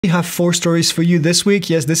We have 4 stories for you this week.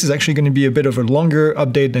 Yes, this is actually going to be a bit of a longer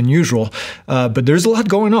update than usual, but there's a lot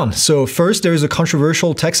going on. So first, there's a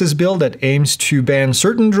controversial Texas bill that aims to ban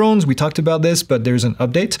certain drones. We talked about this, but there's an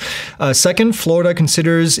update. Second, Florida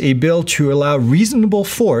considers a bill to allow reasonable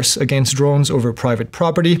force against drones over private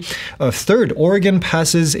property. Third, Oregon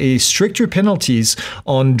passes a stricter penalties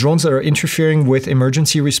on drones that are interfering with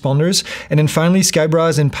emergency responders. And then finally,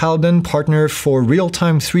 SkyeBrowse and Paladin partner for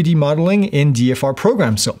real-time 3D modeling in DFR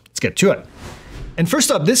programs. So let's get to it. And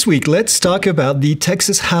first up this week, let's talk about the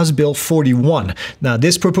Texas House Bill 41. Now,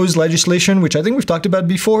 this proposed legislation, which I think we've talked about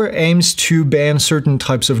before, aims to ban certain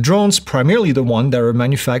types of drones, primarily the ones that are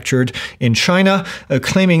manufactured in China,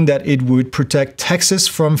 claiming that it would protect Texas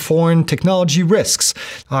from foreign technology risks.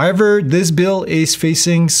 However, this bill is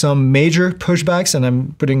facing some major pushbacks, and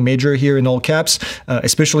I'm putting major here in all caps,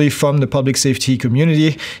 especially from the public safety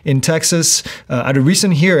community in Texas. At a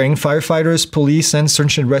recent hearing, firefighters, police, and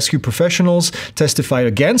search and rescue professionals testified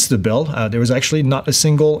against the bill. There was actually not a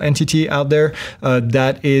single entity out there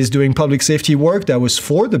that is doing public safety work that was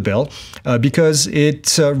for the bill because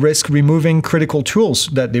it risks removing critical tools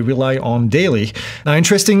that they rely on daily. Now,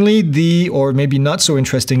 interestingly, or maybe not so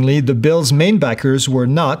interestingly, the bill's main backers were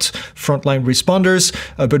not frontline responders,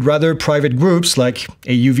 but rather private groups like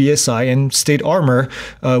AUVSI and State Armor,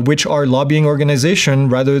 which are lobbying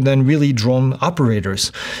organizations rather than really drone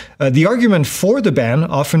operators. The argument for the ban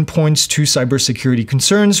often points to cybersecurity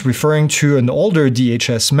concerns, referring to an older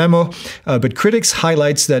DHS memo, but critics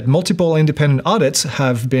highlights that multiple independent audits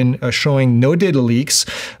have been showing no data leaks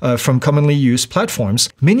from commonly used platforms.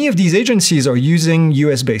 Many of these agencies are using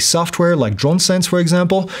US-based software like DroneSense, for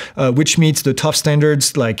example, which meets the top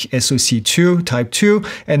standards like SOC2, Type 2,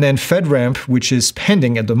 and then FedRAMP, which is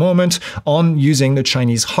pending at the moment on using the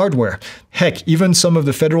Chinese hardware. Heck, even some of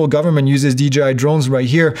the federal government uses DJI drones right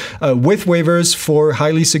here with waivers for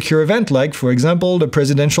highly secure event like, for example, the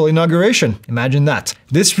presidential inauguration. Imagine that.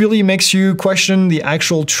 This really makes you question the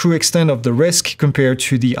actual true extent of the risk compared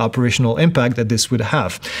to the operational impact that this would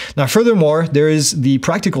have. Now, furthermore, there is the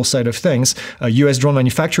practical side of things. US drone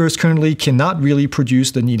manufacturers currently cannot really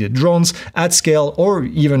produce the needed drones at scale or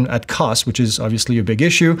even at cost, which is obviously a big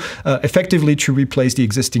issue, effectively to replace the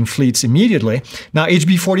existing fleets immediately. Now,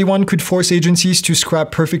 HB 41 could force agencies to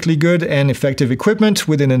scrap perfectly good and effective equipment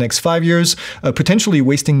within the next 5 years, potentially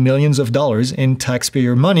wasting millions of dollars in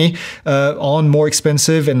taxpayer money on more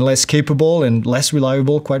expensive and less capable and less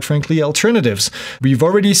reliable, quite frankly, alternatives. We've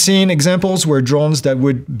already seen examples where drones that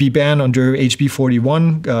would be banned under HB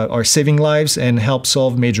 41 are saving lives and help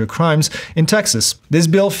solve major crimes in Texas. This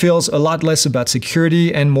bill feels a lot less about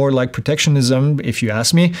security and more like protectionism, if you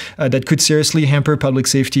ask me, that could seriously hamper public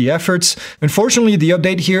safety efforts. Unfortunately, the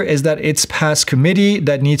update here is that it's past committee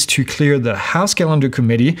that needs to clear the House Calendar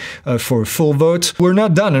Committee for a full vote. We're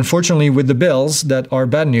not done, unfortunately, with the bills that are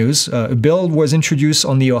bad news. A bill was introduced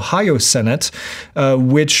on the Ohio Senate,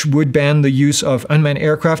 which would ban the use of unmanned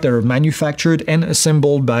aircraft that are manufactured and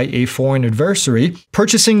assembled by a foreign adversary.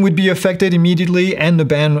 Purchasing would be affected immediately, and the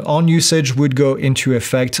ban on usage would go into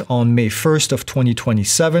effect on May 1st of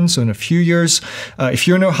 2027, so in a few years. If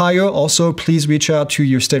you're in Ohio, also please reach out to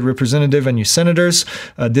your state representative and your senators.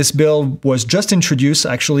 This bill was just introduced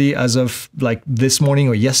actually as of like this morning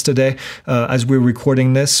or yesterday as we're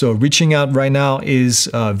recording this, so reaching out right now is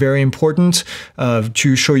very important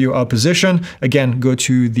to show your opposition. Again, go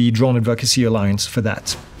to the Drone Advocacy Alliance for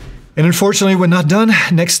that. And unfortunately, we're not done.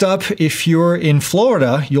 Next up, if you're in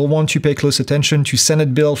Florida, you'll want to pay close attention to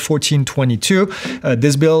Senate Bill 1422.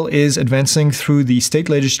 This bill is advancing through the state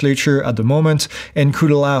legislature at the moment and could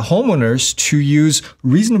allow homeowners to use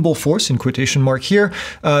reasonable force, in quotation mark here,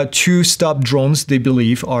 to stop drones they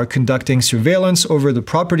believe are conducting surveillance over the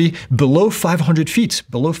property below 500 feet.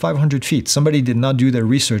 Below 500 feet. Somebody did not do their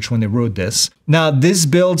research when they wrote this. Now, this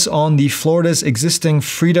builds on the Florida's existing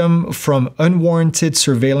Freedom from Unwarranted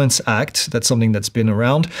Surveillance Act. That's something that's been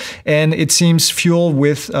around. And it seems fueled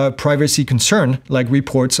with privacy concern, like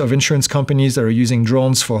reports of insurance companies that are using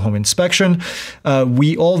drones for home inspection.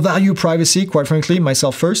 We all value privacy, quite frankly,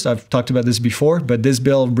 myself first. I've talked about this before, but this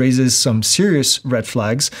bill raises some serious red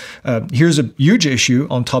flags. Here's a huge issue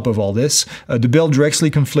on top of all this. The bill directly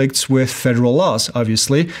conflicts with federal laws,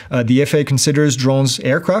 obviously. The FAA considers drones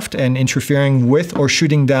aircraft, and interfering with or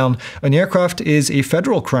shooting down an aircraft is a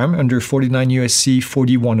federal crime under 49 U.S.C.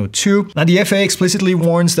 4102. Now, the FAA explicitly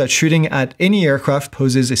warns that shooting at any aircraft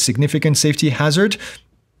poses a significant safety hazard.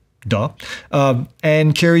 duh,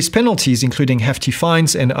 and carries penalties, including hefty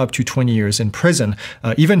fines and up to 20 years in prison.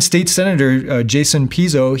 Even State Senator Jason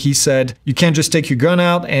Pizzo, he said, you can't just take your gun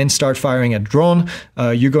out and start firing at drone.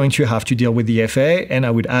 You're going to have to deal with the FAA, and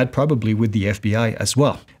I would add probably with the FBI as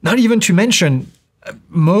well. Not even to mention,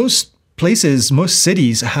 most places, most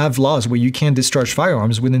cities have laws where you can't discharge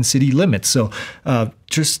firearms within city limits. So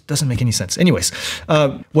just doesn't make any sense. Anyways,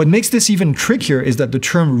 what makes this even trickier is that the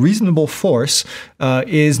term reasonable force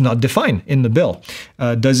is not defined in the bill.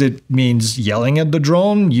 Does it mean yelling at the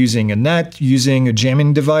drone, using a net, using a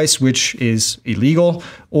jamming device, which is illegal,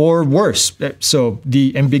 or worse? So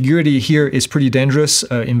the ambiguity here is pretty dangerous,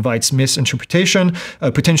 invites misinterpretation,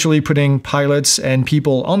 potentially putting pilots and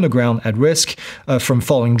people on the ground at risk from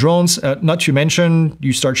falling drones. Not to mention,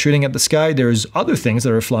 you start shooting at the sky, there's other things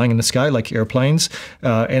that are flying in the sky, like airplanes,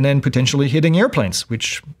 and then potentially hitting airplanes,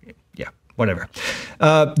 which, yeah, whatever.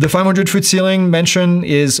 The 500-foot ceiling mentioned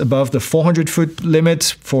is above the 400-foot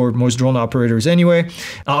limit for most drone operators anyway.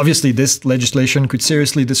 Obviously, this legislation could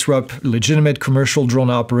seriously disrupt legitimate commercial drone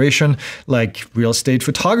operation, like real estate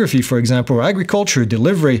photography, for example, or agriculture,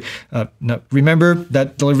 delivery. Now, remember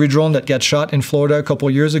that delivery drone that got shot in Florida a couple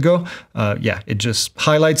years ago? Yeah, it just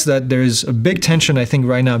highlights that there's a big tension, I think,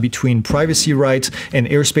 right now between privacy rights and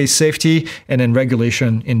airspace safety, and then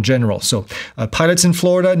regulation in general. So pilots in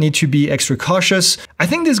Florida need to be extra cautious. I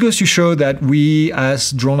think this goes to show that we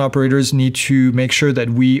as drone operators need to make sure that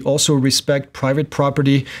we also respect private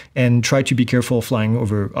property and try to be careful flying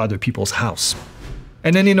over other people's house.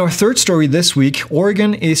 And then in our third story this week,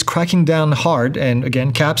 Oregon is cracking down hard, and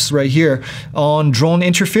again, caps right here, on drone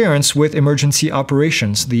interference with emergency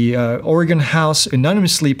operations. The Oregon House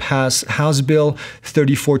unanimously passed House Bill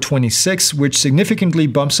 3426, which significantly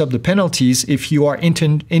bumps up the penalties if you are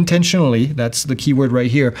intentionally, that's the key word right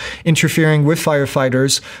here, interfering with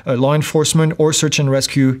firefighters, law enforcement, or search and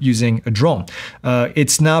rescue using a drone.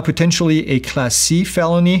 It's now potentially a Class C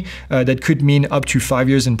felony that could mean up to 5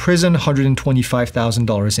 years in prison, $125,000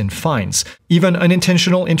 in fines. Even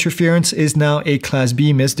unintentional interference is now a Class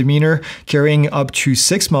B misdemeanor, carrying up to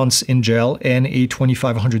 6 months in jail and a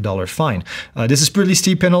 $2,500 fine. This is a pretty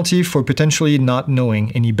steep penalty for potentially not knowing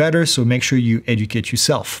any better, so make sure you educate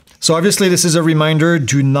yourself. So obviously this is a reminder,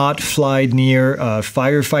 do not fly near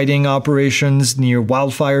firefighting operations, near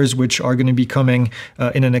wildfires, which are going to be coming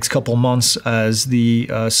in the next couple months as the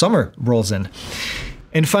summer rolls in.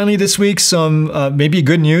 And finally this week, some maybe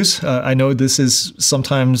good news. I know this is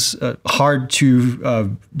sometimes hard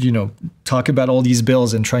to, talk about all these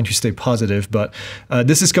bills and trying to stay positive, but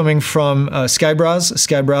this is coming from SkyeBrowse.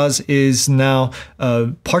 SkyeBrowse is now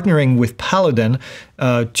partnering with Paladin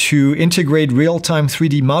to integrate real-time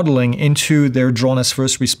 3D modeling into their Drone as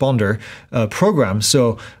First Responder program.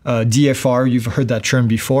 So DFR, you've heard that term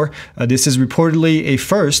before. This is reportedly a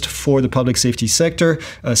first for the public safety sector.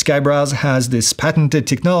 SkyeBrowse has this patented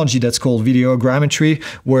technology that's called videogrammetry,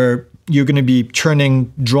 where you're going to be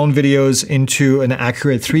turning drone videos into an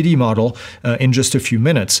accurate 3D model in just a few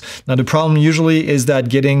minutes. Now, the problem usually is that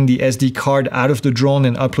getting the SD card out of the drone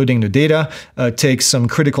and uploading the data takes some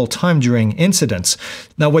critical time during incidents.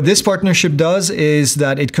 Now, what this partnership does is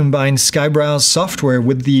that it combines SkyeBrowse software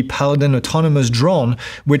with the Paladin autonomous drone,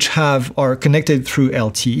 which are connected through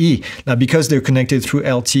LTE. Now, because they're connected through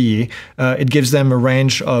LTE, it gives them a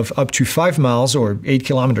range of up to 5 miles or 8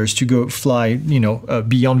 kilometers to go fly,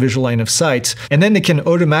 beyond visual line of sight, and then they can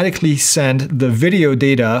automatically send the video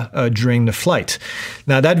data during the flight.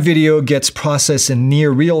 Now that video gets processed in near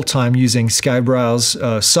real time using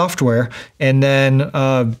SkyeBrowse software, and then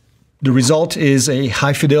the result is a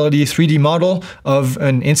high-fidelity 3D model of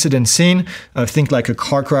an incident scene. Think like a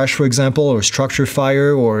car crash, for example, or structure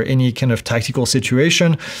fire, or any kind of tactical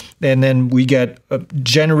situation. And then we get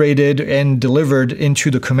generated and delivered into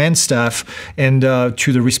the command staff and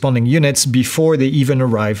to the responding units before they even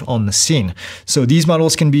arrive on the scene. So these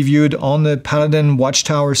models can be viewed on the Paladin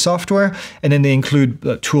Watchtower software, and then they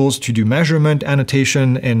include tools to do measurement,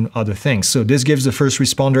 annotation, and other things. So this gives the first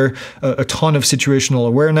responder a ton of situational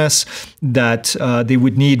awareness that they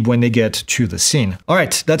would need when they get to the scene. All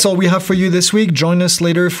right, that's all we have for you this week. Join us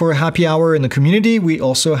later for a happy hour in the community. We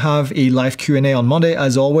also have a live Q&A on Monday,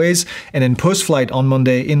 as always, and then post-flight on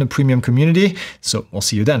Monday in the premium community. So we'll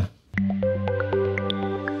see you then.